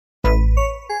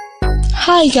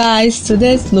Hi guys,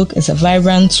 today's look is a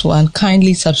vibrant one.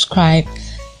 Kindly subscribe,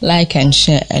 like and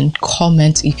share and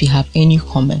comment if you have any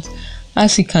comments.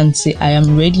 As you can see, I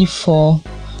am ready for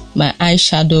my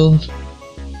eyeshadow.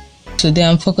 Today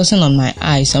I'm focusing on my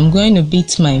eyes. I'm going to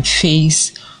beat my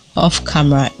face off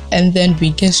camera and then we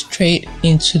get straight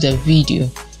into the video.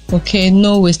 Okay,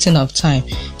 no wasting of time.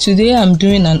 Today I'm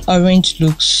doing an orange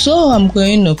look, so I'm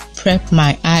going to prep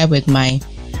my eye with my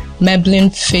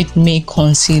Maybelline Fit Me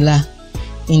concealer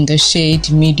in the shade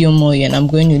medium moyen. I'm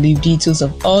going to leave details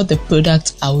of all the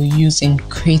products I will use in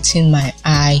creating my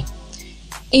eye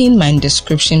in my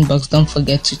description box. Don't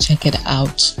forget to check it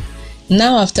out.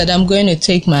 Now after that, I'm going to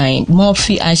take my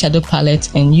Morphe eyeshadow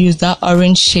palette and use that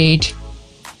orange shade.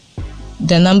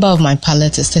 The number of my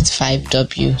palette is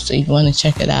 35W, so if you want to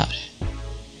check it out,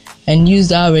 and use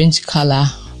the orange color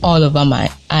all over my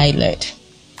eyelid.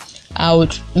 I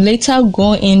would later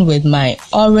go in with my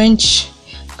orange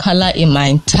color in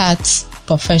my Tarte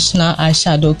professional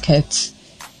eyeshadow kit,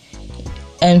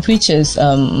 and which is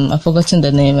I've forgotten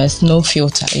the name, is no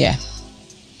filter. Yeah,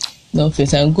 no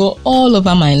filter. I'll go all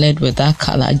over my lid with that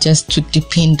color just to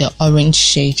deepen the orange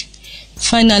shade.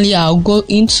 Finally, I'll go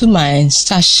into my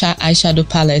Sacha eyeshadow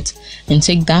palette and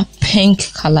take that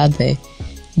pink color there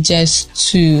just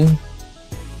to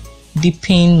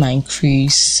deepen my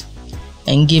crease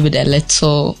and give it a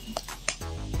little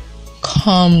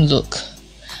calm look.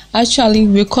 Actually,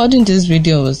 recording this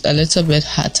video was a little bit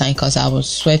hard time because I was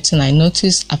sweating. I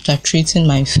noticed after treating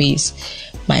my face,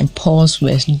 my pores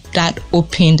were that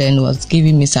opened and was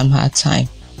giving me some hard time.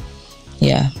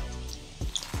 Yeah,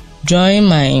 drawing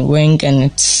my wing, and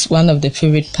it's one of the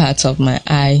favorite parts of my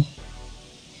eye.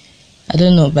 I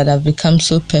don't know, but I've become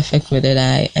so perfect with it.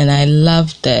 And I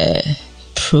love the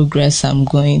progress I'm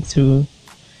going through.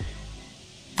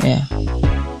 Yeah.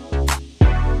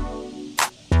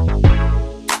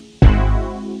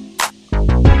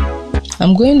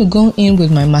 I'm going to go in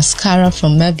with my mascara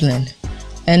from Maybelline,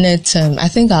 and it's I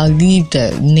think I'll leave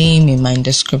the name in my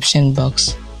description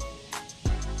box.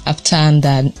 After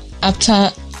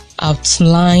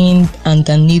outline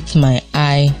underneath my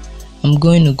eye, I'm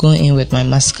going to go in with my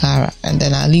mascara, and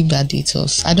then I'll leave that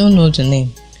details. I don't know the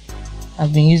name.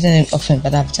 I've been using it often,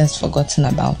 but I've just forgotten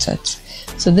about it.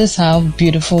 So this is how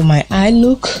beautiful my eye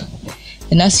look.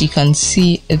 And as you can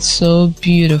see, it's so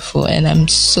beautiful, and I'm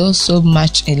so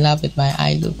much in love with my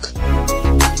eye look.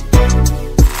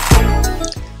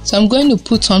 So I'm going to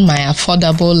put on my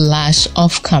affordable lash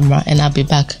off camera and I'll be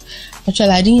back.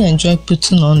 Actually, I didn't enjoy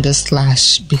putting on this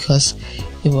lash because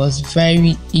it was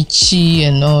very itchy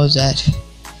and all that.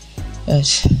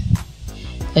 But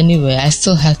anyway, I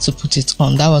still had to put it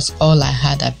on. That was all I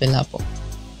had available.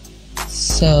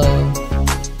 So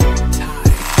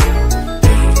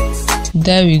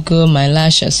there we go, my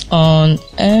lashes on,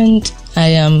 and I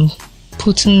am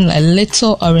putting a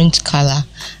little orange color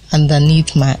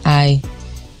underneath my eye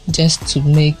just to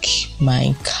make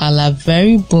my color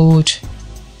very bold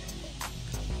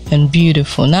and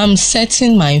beautiful. Now I'm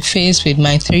setting my face with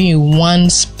my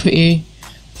 3-in-1 spray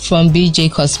from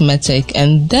BJ Cosmetic,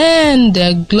 and then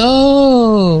the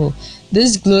glow.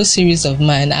 This glow series of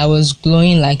mine, I was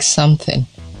glowing like something.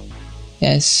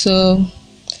 Yes, so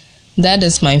that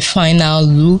is my final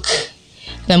look.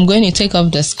 And I'm going to take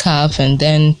off the scarf and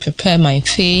then prepare my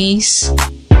face,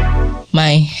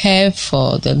 my hair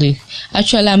for the look.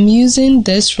 Actually, I'm using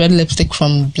this red lipstick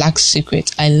from Black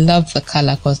Secret. I love the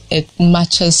color because it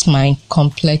matches my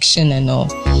complexion and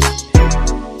all.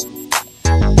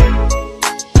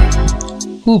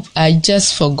 Oop, I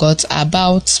just forgot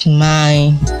about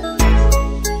my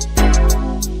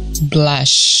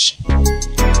blush.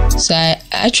 So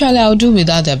I'll do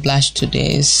without the blush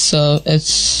today. So it's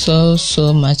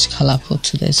so much colorful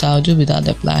today, so I'll do without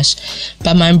the blush,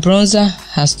 but my bronzer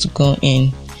has to go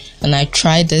in. And I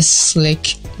tried this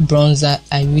Slick bronzer.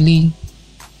 I really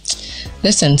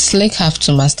listen, Slick have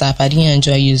to master up. I didn't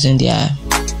enjoy using their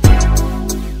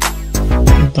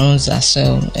bronzer.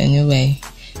 So anyway,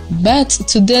 but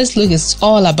today's look is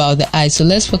all about the eye, so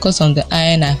let's focus on the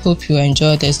eye, and I hope you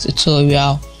enjoyed this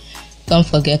tutorial. Don't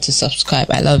forget to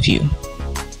subscribe. I love you.